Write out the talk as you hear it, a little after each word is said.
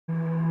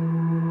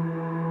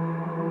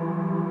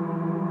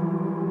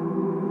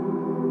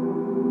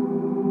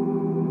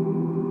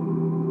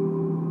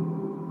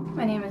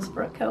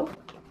Brooke Cope.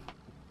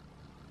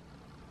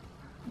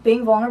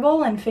 Being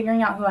vulnerable and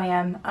figuring out who I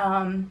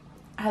am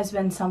has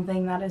been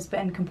something that has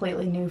been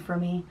completely new for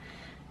me.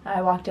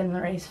 I walked in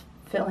the race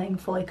feeling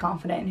fully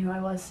confident in who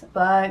I was,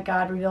 but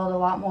God revealed a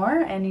lot more,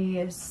 and He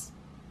is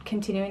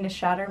continuing to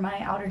shatter my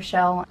outer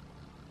shell.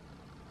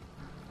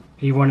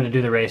 You wanted to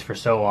do the race for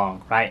so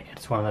long, right?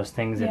 It's one of those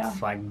things,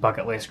 it's like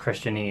bucket list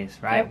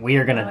Christianese, right? Yep. We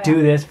are going to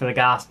do this for the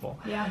gospel.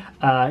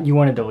 Yeah. You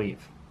wanted to leave.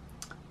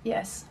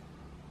 Yes.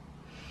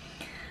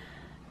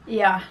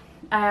 Yeah.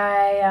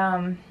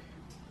 I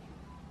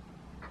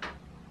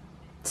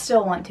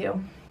still want to.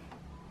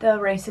 The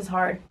race is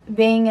hard.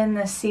 Being in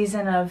this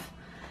season of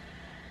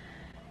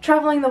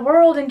traveling the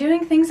world and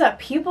doing things that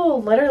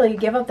people literally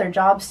give up their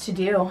jobs to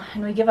do,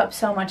 and we give up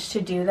so much to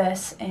do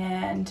this,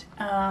 and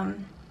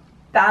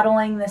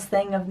battling this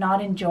thing of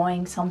not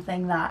enjoying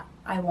something that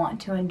I want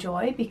to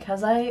enjoy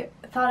because I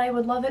thought I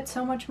would love it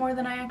so much more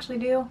than I actually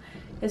do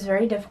is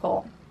very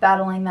difficult.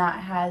 Battling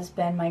that has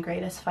been my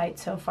greatest fight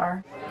so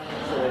far.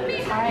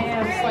 I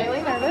am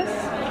slightly nervous,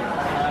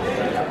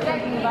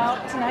 thinking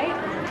about tonight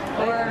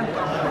or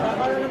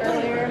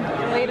earlier,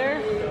 later.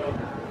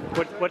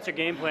 What's your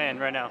game plan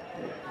right now?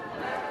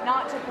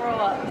 Not to throw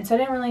up. And so I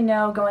didn't really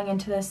know going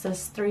into this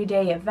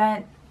 3-day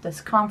event, this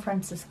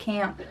conference, this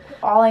camp.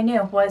 All I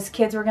knew was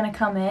kids were going to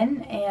come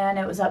in and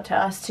it was up to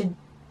us to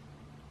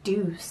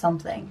do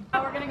something.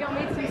 We're going to go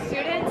meet some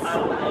students.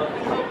 I'm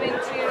hoping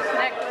to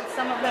connect with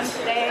some of them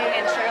today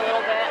and share a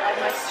little bit of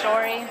my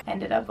story.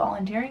 Ended up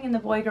volunteering in the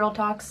Boy Girl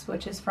Talks,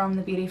 which is from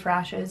the Beauty for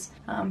Ashes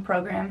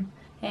program.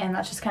 And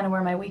that's just kind of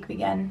where my week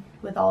began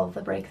with all of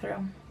the breakthrough.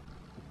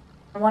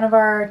 One of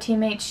our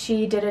teammates,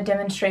 she did a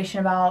demonstration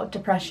about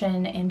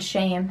depression and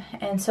shame,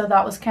 and so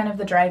that was kind of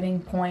the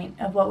driving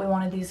point of what we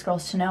wanted these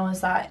girls to know,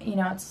 is that, you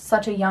know, it's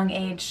such a young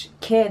age.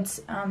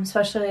 Kids,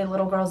 especially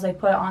little girls, they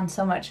put on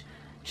so much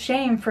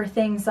shame for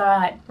things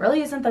that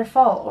really isn't their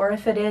fault, or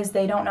if it is,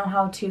 they don't know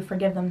how to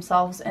forgive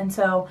themselves, and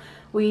so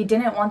we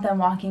didn't want them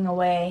walking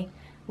away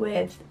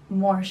with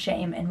more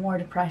shame and more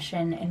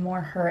depression and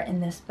more hurt in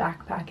this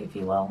backpack, if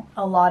you will.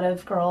 A lot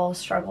of girls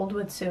struggled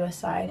with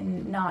suicide,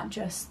 and not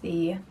just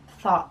the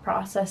thought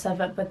process of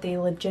it, but the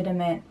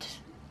legitimate,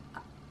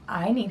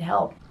 I need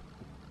help.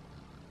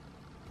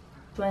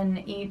 When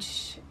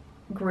each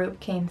group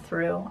came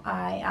through,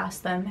 I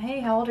asked them, hey,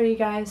 how old are you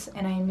guys?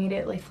 And I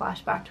immediately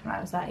flashed back to when I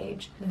was that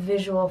age.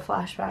 Visual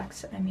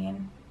flashbacks, I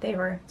mean, they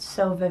were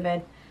so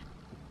vivid.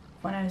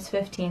 When I was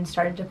 15,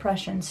 started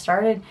depression,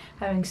 started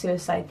having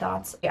suicide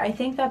thoughts. I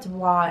think that's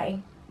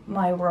why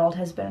my world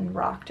has been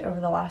rocked over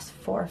the last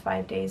 4 or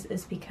 5 days,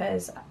 is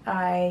because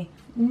I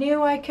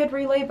knew I could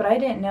relate, but I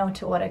didn't know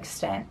to what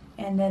extent.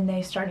 And then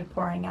they started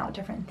pouring out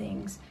different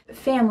things.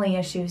 Family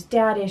issues,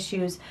 dad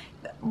issues.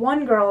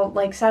 One girl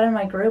sat in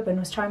my group and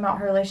was talking about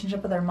her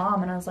relationship with her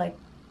mom, and I was like,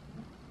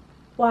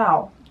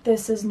 wow,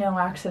 this is no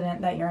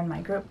accident that you're in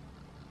my group.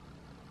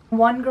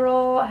 One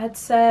girl had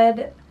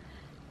said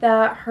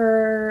that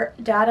her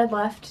dad had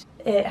left.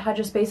 It had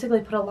just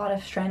basically put a lot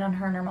of strain on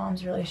her and her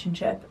mom's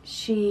relationship.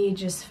 She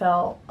just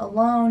felt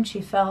alone.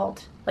 She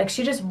felt like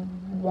she just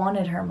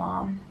wanted her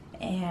mom,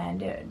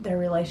 and their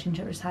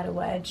relationship just had a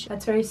wedge.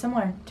 That's very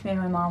similar to me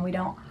and my mom. We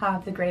don't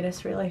have the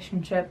greatest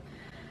relationship.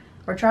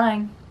 We're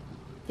trying.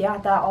 Yeah,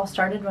 that all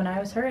started when I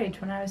was her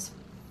age, when I was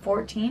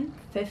 14,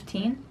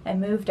 15. I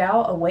moved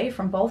out away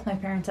from both my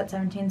parents at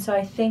 17. So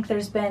I think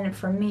there's been,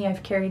 for me,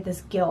 I've carried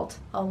this guilt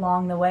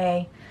along the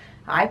way.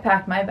 I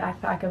packed my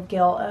backpack of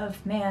guilt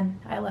of, man,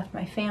 I left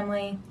my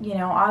family. You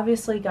know,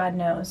 obviously God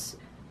knows.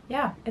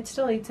 Yeah, it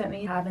still eats at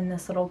me having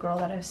this little girl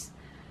that I was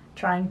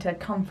trying to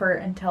comfort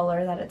and tell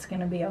her that it's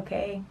going to be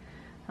okay.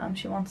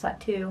 She wants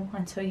that too.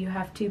 And so you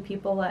have two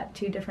people at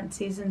 2 different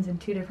seasons and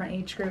 2 different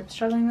age groups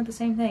struggling with the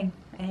same thing.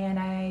 And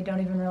I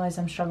don't even realize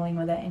I'm struggling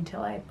with it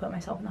until I put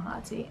myself in the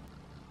hot seat.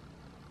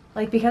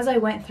 Because I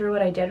went through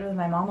what I did with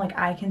my mom,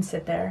 I can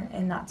sit there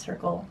in that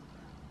circle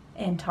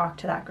and talk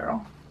to that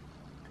girl.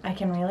 I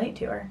can relate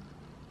to her.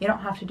 You don't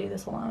have to do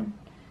this alone.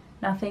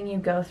 Nothing you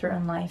go through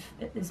in life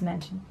is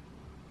meant to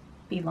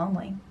be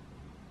lonely.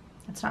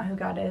 That's not who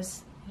God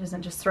is. He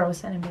doesn't just throw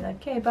us in and be like,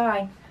 okay,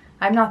 bye.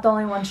 I'm not the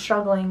only one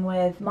struggling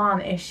with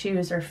mom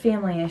issues or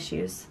family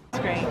issues.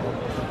 It's great.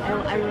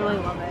 I really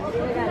love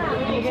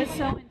it. It gets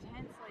so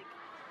intense,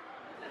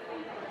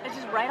 it's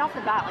just right off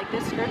the bat,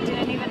 this script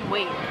didn't even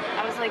wait.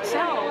 I was like, so,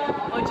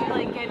 what'd you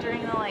get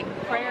during the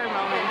prayer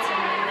moments?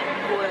 And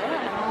then what?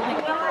 I'm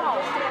like, wow.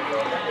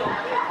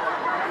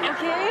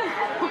 Okay.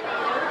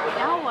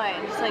 Now what?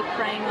 And just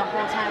praying the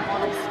whole time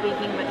while I'm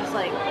speaking, but just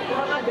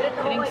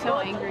getting so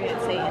angry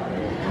at Satan,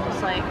 and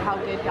just how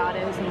good God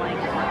is, and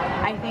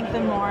I think the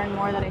more and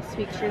more that I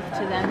speak truth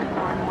to them, the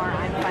more and more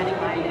I'm finding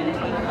my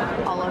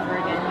identity all over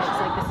again. It's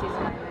just the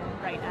season I'm in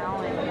right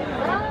now, and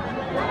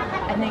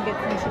I think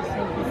it's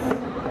interesting.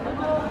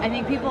 I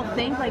think people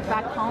think like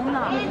back home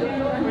that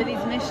we're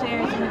these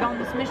missionaries and we go on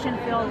this mission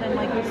field and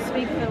like we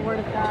speak the word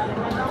of God, and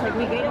then it's like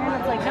we get here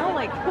and it's like, no,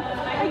 like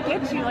I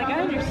get you, like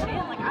I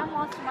understand, like I'm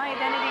lost in my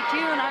identity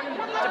too, and I'm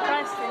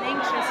depressed and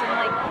anxious and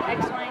like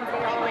X, Y, and Z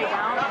all the way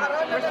down,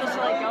 and we're supposed to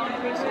like go and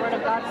preach the word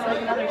of God for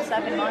like another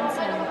 7 months.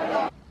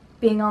 And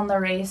being on the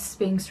race,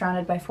 being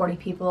surrounded by 40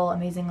 people,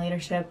 amazing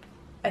leadership,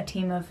 a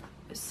team of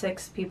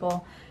 6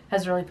 people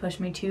has really pushed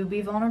me to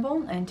be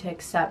vulnerable and to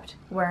accept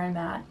where I'm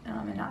at,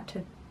 and not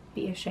to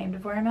be ashamed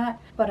of where I'm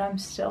at, but I'm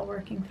still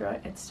working through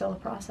it. It's still a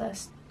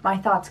process. My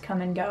thoughts come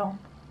and go.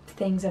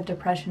 Things of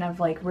depression have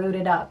like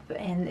rooted up,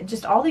 and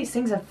just all these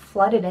things have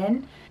flooded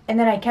in, and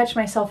then I catch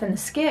myself in the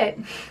skit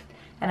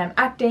and I'm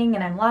acting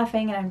and I'm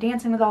laughing and I'm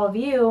dancing with all of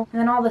you,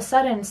 and then all of a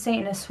sudden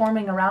Satan is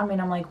swarming around me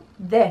and I'm like,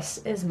 this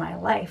is my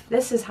life.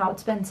 This is how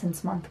it's been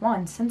since month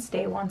 1, since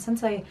day 1,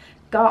 since I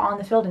got on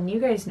the field. And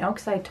you guys know,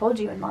 because I told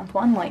you in month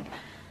 1, like,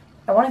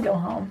 I want to go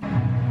home.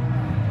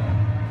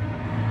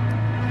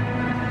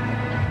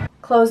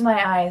 Close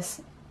my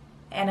eyes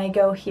and I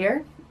go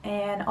here,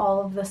 and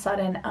all of a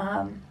sudden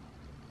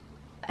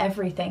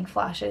everything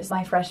flashes.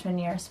 My freshman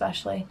year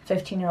especially,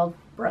 15-year-old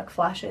Brooke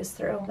flashes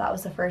through. That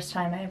was the first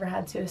time I ever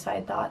had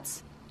suicide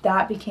thoughts.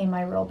 That became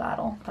my real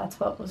battle. That's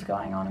what was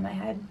going on in my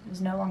head. It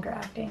was no longer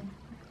acting.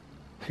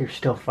 So you're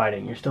still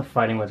fighting. You're still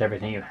fighting with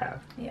everything you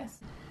have. Yes.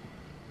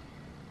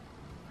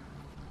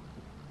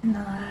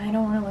 No, I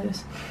don't want to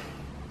lose.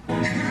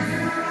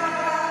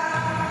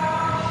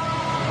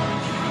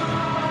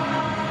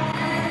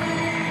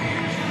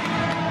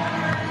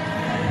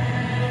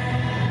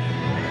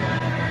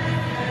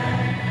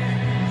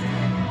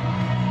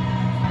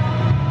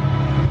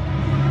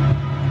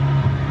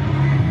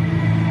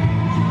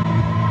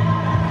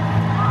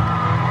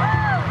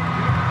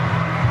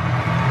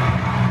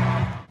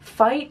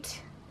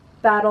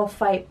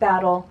 Fight,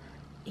 battle,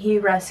 he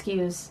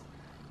rescues,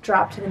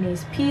 drop to the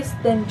knees, peace,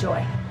 then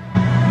joy.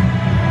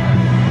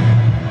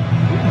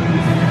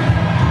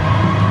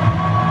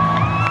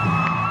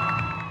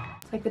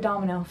 It's like the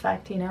domino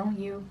effect, you know?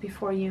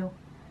 Before you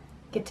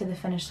get to the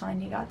finish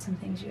line, you got some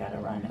things you gotta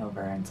run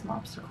over and some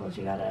obstacles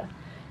you gotta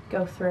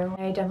go through.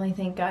 I definitely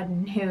think God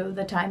knew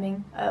the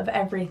timing of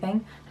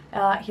everything.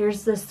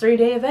 Here's this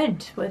 3-day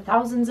event with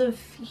thousands of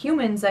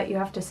humans that you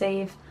have to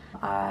save.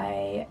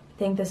 I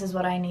think this is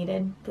what I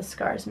needed. The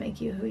scars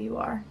make you who you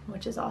are,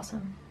 which is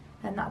awesome.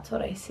 And that's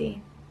what I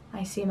see.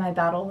 I see my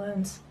battle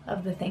wounds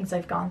of the things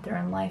I've gone through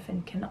in life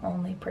and can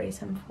only praise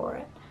Him for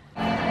it.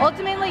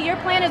 Ultimately, your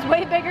plan is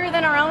way bigger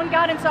than our own,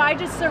 God, and so I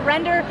just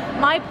surrender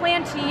my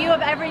plan to you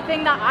of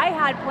everything that I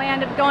had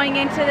planned of going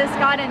into this,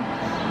 God, and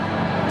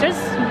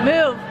just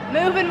move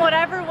in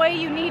whatever way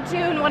you need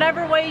to, in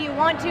whatever way you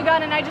want to,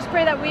 God. And I just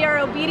pray that we are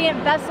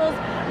obedient vessels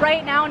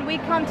right now, and we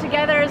come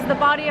together as the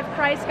body of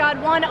Christ,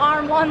 God, one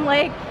arm, one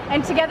leg,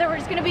 and together we're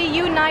just going to be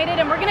united,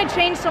 and we're going to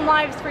change some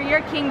lives for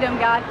your kingdom,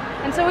 God.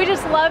 And so we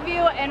just love you,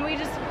 and we're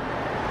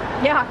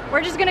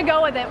just going to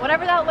go with it.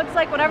 Whatever that looks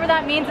like, whatever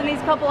that means in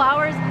these couple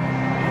hours,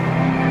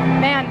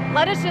 man,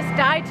 let us just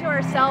die to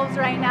ourselves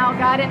right now,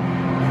 God. And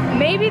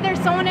maybe there's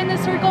someone in this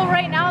circle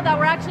right now that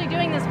we're actually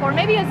doing this for.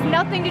 Maybe it has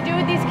nothing to do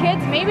with these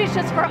kids. Maybe it's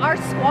just for our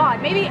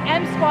squad. Maybe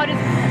M Squad is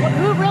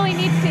who really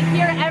needs to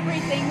hear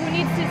everything, who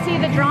needs to see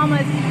the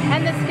dramas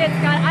and the skits,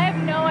 God. I have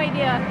no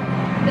idea.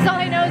 Because all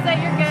I know is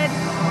that you're good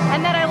and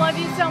that I love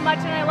you so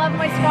much, and I love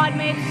my squad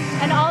mates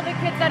and all the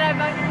kids that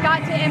I've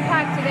got to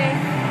impact today.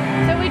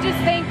 So we just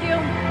thank you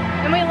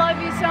and we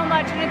love you so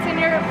much, and it's in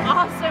your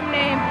awesome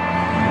name.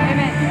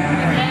 Amen.